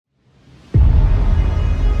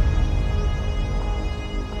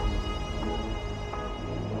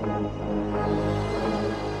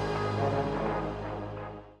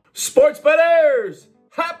Sports bettors,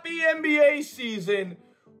 happy NBA season.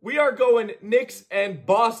 We are going Knicks and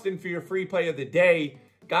Boston for your free play of the day.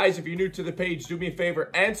 Guys, if you're new to the page, do me a favor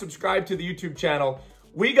and subscribe to the YouTube channel.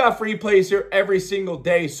 We got free plays here every single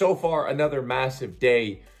day. So far, another massive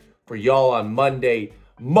day for y'all on Monday.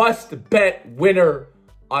 Must bet winner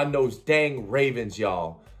on those dang Ravens,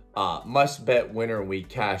 y'all. Must bet winner, and we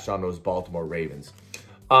cash on those Baltimore Ravens.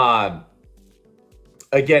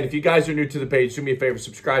 Again, if you guys are new to the page, do me a favor,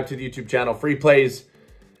 subscribe to the YouTube channel. Free plays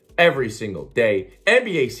every single day.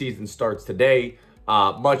 NBA season starts today.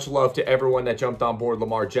 Much love to everyone that jumped on board.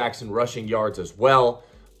 Lamar Jackson rushing yards as well.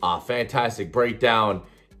 Fantastic breakdown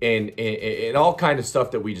in all kind of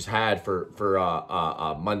stuff that we just had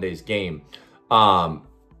for Monday's game. NHL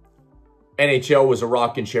was a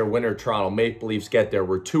rock and share winner. Toronto Maple Leafs get there.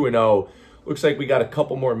 We're 2-0. Looks like we got a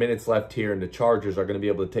couple more minutes left here, and the Chargers are going to be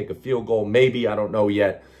able to take a field goal. Maybe, I don't know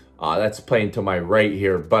yet. That's playing to my right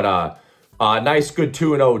here. But nice, good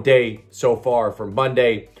 2-0 day so far for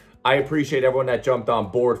Monday. I appreciate everyone that jumped on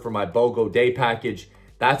board for my BOGO day package.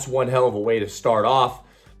 That's one hell of a way to start off.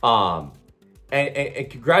 And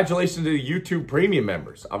congratulations to the YouTube Premium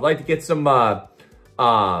members. I'd like to get some.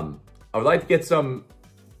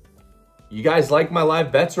 You guys like my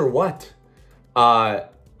live bets or what?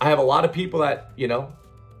 I have a lot of people that, you know,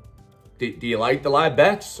 do you like the live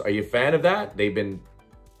bets? Are you a fan of that? They've been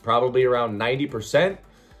probably around 90%.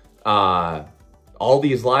 All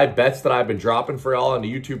these live bets that I've been dropping for y'all on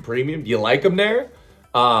the YouTube Premium, do you like them there?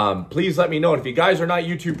 Please let me know. And if you guys are not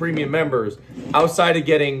YouTube Premium members, outside of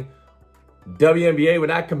getting WNBA when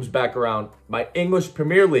that comes back around, my English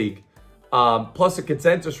Premier League, plus a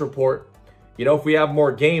consensus report, you know, if we have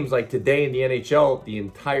more games like today in the NHL, the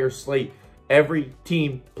entire slate, every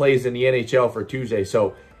team plays in the NHL for Tuesday.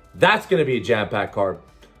 So that's going to be a jam-packed card.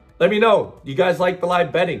 Let me know. You guys like the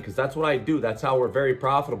live betting? Because that's what I do. That's how we're very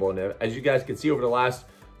profitable. And as you guys can see over the last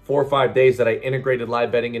 4 or 5 days that I integrated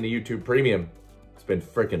live betting into YouTube Premium, it's been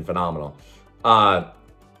freaking phenomenal.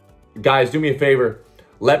 Guys, do me a favor.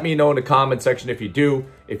 Let me know in the comment section if you do.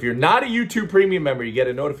 If you're not a YouTube Premium member, you get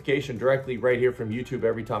a notification directly right here from YouTube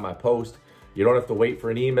every time I post. You don't have to wait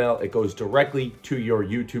for an email. It goes directly to your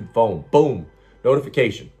YouTube phone. Boom.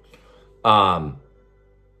 Notification.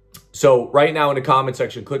 So right now in the comment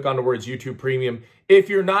section, click on the words YouTube Premium if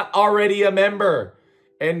you're not already a member,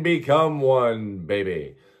 and become one,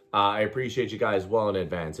 baby. I appreciate you guys well in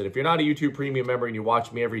advance. And if you're not a YouTube Premium member and you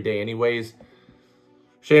watch me every day anyways,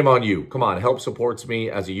 shame on you. Come on, help supports me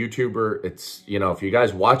as a YouTuber. It's, you know, if you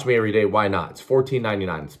guys watch me every day, why not? It's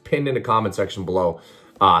 $14.99. It's pinned in the comment section below.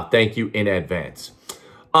 Thank you in advance.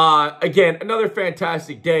 Again, another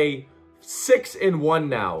fantastic day. 6-1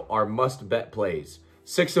 now, our must-bet plays.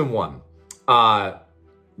 6-1.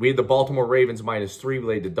 We had the Baltimore Ravens -3. We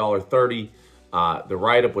laid the $1.30. The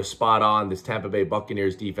write-up was spot on. This Tampa Bay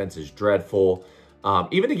Buccaneers defense is dreadful.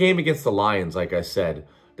 Even the game against the Lions, like I said,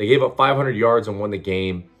 they gave up 500 yards and won the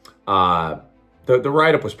game. The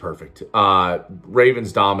write-up was perfect.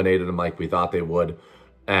 Ravens dominated them like we thought they would.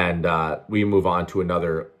 And we move on to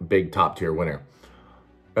another big top-tier winner.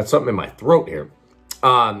 Got something in my throat here.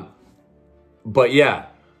 But yeah.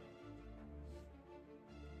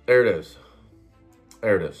 There it is.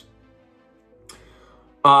 There it is.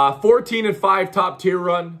 14-5 top-tier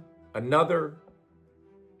run. Another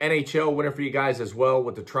NHL winner for you guys as well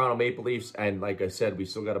with the Toronto Maple Leafs. And like I said, we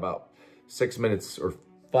still got about 6 minutes or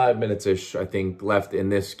 5 minutes-ish, I think, left in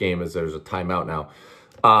this game as there's a timeout now.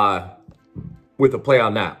 With a play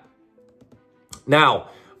on that. Now,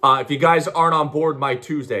 if you guys aren't on board my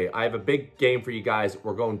Tuesday, I have a big game for you guys.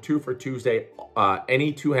 We're going 2 for Tuesday.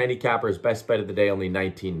 Any two handicappers, best bet of the day, only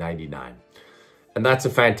 $19.99. And that's a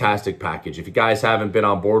fantastic package. If you guys haven't been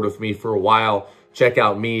on board with me for a while, check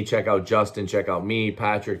out me, check out Justin, check out me,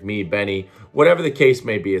 Patrick, me, Benny, whatever the case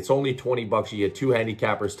may be. It's only 20 bucks. You get 2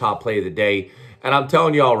 handicappers, top play of the day. And I'm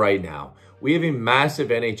telling y'all right now, we have a massive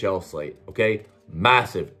NHL slate, okay?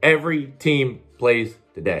 Massive. Every team plays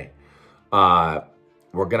today. We're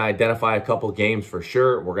going to identify a couple games for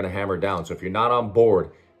sure. We're going to hammer down. So if you're not on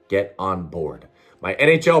board, get on board. My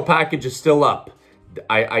NHL package is still up.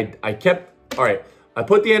 I kept, all right, I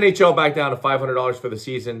put the NHL back down to $500 for the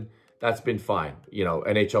season. That's been fine. You know,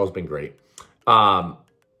 NHL has been great.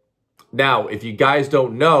 Now, if you guys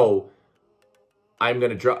don't know, I'm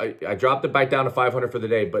going to drop, I dropped it back down to $500 for the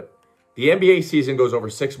day, but the NBA season goes over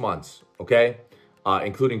 6 months, okay?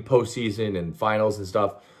 Including postseason and finals and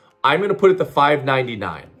stuff. I'm going to put it to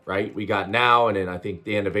 $5.99, right? We got now, and then I think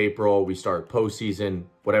the end of April, we start postseason,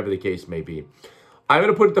 whatever the case may be. I'm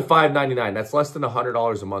going to put it to $5.99. That's less than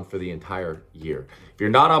 $100 a month for the entire year. If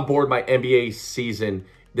you're not on board my NBA season,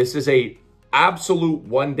 this is a absolute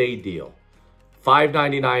one-day deal.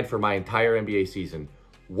 $5.99 for my entire NBA season.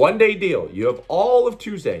 One-day deal. You have all of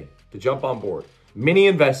Tuesday to jump on board. Mini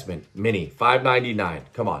investment. Mini. $5.99.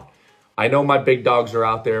 Come on. I know my big dogs are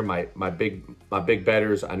out there, my big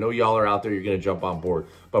bettors. I know y'all are out there. You're going to jump on board.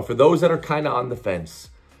 But for those that are kind of on the fence,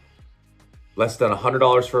 less than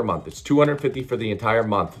 $100 for a month. It's $250 for the entire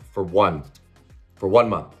month for one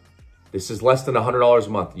month. This is less than $100 a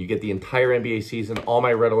month. You get the entire NBA season, all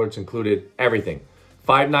my red alerts included, everything.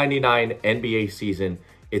 $5.99 NBA season.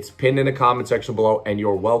 It's pinned in the comment section below, and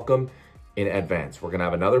you're welcome in advance. We're going to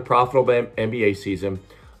have another profitable NBA season,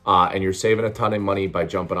 and you're saving a ton of money by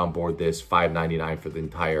jumping on board this $5.99 for the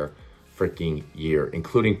entire freaking year,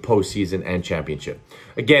 including postseason and championship.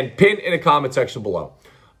 Again, pinned in the comment section below.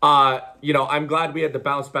 You know, I'm glad we had the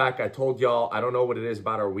bounce back. I told y'all, I don't know what it is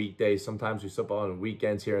about our weekdays. Sometimes we slip on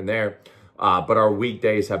weekends here and there. But our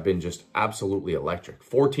weekdays have been just absolutely electric.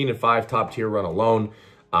 14-5 top tier run alone.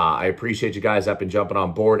 I appreciate you guys that have been jumping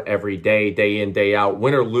on board every day, day in, day out.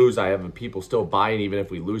 Win or lose, I have people still buying even if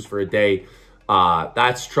we lose for a day.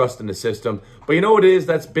 That's trust in the system. But you know what it is?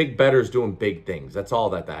 That's big bettors doing big things. That's all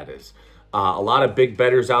that is. A lot of big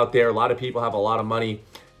bettors out there. A lot of people have a lot of money.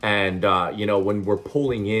 And, you know, when we're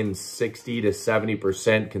pulling in 60 to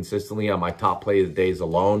 70% consistently on my top play of the days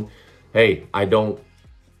alone, hey,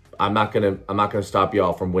 I'm not gonna stop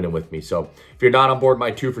y'all from winning with me. So if you're not on board my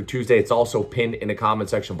 2 for Tuesday, it's also pinned in the comment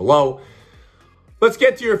section below. Let's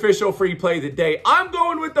get to your official free play of the day. I'm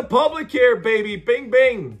going with the public here, baby. Bing,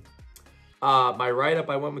 bing. My write-up,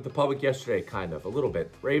 I went with the public yesterday, kind of, a little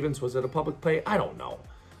bit. Ravens, was it a public play? I don't know.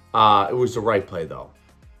 It was the right play, though.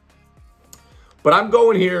 But I'm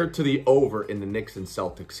going here to the over in the Knicks and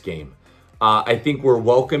Celtics game. I think we're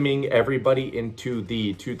welcoming everybody into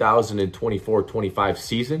the 2024-25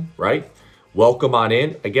 season, right? Welcome on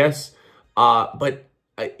in, I guess. But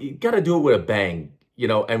you got to do it with a bang, you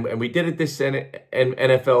know, and we did it this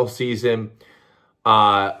NFL season.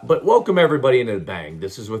 But welcome everybody into the bang.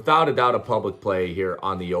 This is without a doubt a public play here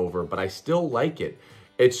on the over, but I still like it.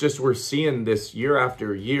 It's just we're seeing this year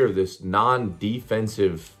after year, this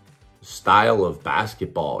non-defensive style of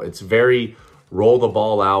basketball. It's very roll the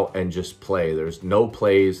ball out and just play. There's no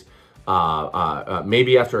plays.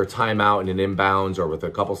 Maybe after a timeout and an inbounds or with a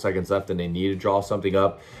couple seconds left and they need to draw something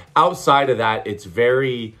up. Outside of that, it's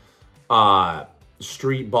very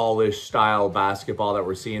street ballish style basketball that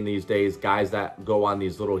we're seeing these days. Guys that go on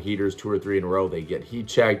these little heaters 2 or 3 in a row, they get heat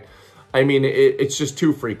checked. I mean, it's just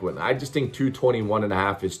too frequent. I just think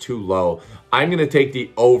 221.5 is too low. I'm going to take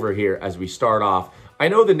the over here as we start off. I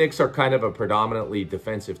know the Knicks are kind of a predominantly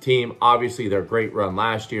defensive team. Obviously, their great run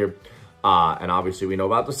last year. And obviously, we know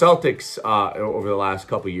about the Celtics over the last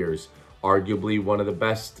couple years. Arguably one of the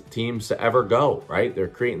best teams to ever go, right? They're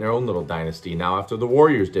creating their own little dynasty now after the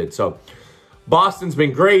Warriors did. So, Boston's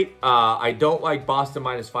been great. I don't like Boston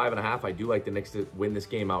 -5.5. I do like the Knicks to win this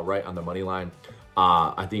game outright on the money line.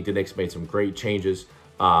 I think the Knicks made some great changes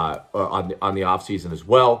on the offseason as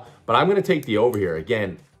well. But I'm going to take the over here.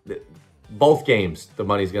 Again, both games, the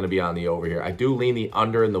money's going to be on the over here. I do lean the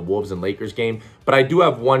under in the Wolves and Lakers game, but I do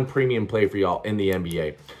have one premium play for y'all in the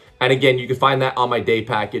NBA. And again, you can find that on my day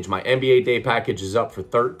package. My NBA day package is up for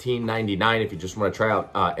 $13.99 if you just want to try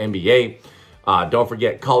out NBA. Don't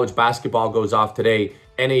forget, college basketball goes off today.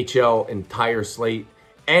 NHL entire slate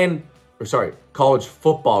college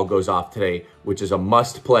football goes off today, which is a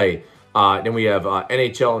must play. Then we have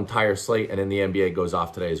NHL entire slate, and then the NBA goes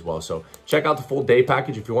off today as well. So check out the full day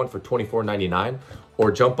package if you want for $24.99,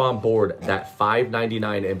 or jump on board that $5.99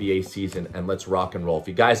 NBA season, and let's rock and roll. If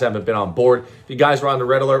you guys haven't been on board, if you guys were on the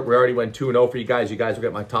red alert, we already went 2-0 for you guys. You guys will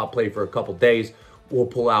get my top play for a couple days. We'll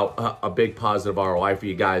pull out a big positive ROI for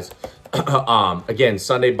you guys. Again,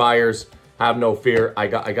 Sunday buyers, have no fear. I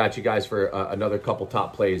got you guys for another couple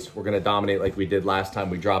top plays. We're going to dominate like we did last time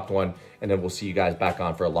we dropped one, and then we'll see you guys back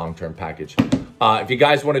on for a long-term package. If you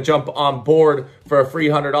guys want to jump on board for a free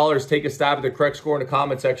 $100, take a stab at the correct score in the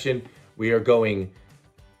comment section. We are going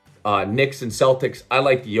Knicks and Celtics. I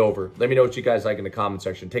like the over. Let me know what you guys like in the comment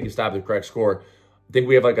section. Take a stab at the correct score. I think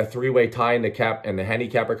we have like a 3-way tie in the cap and the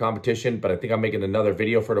handicapper competition, but I think I'm making another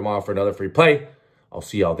video for tomorrow for another free play. I'll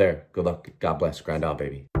see y'all there. Good luck. God bless. Grind on,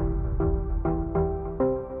 baby.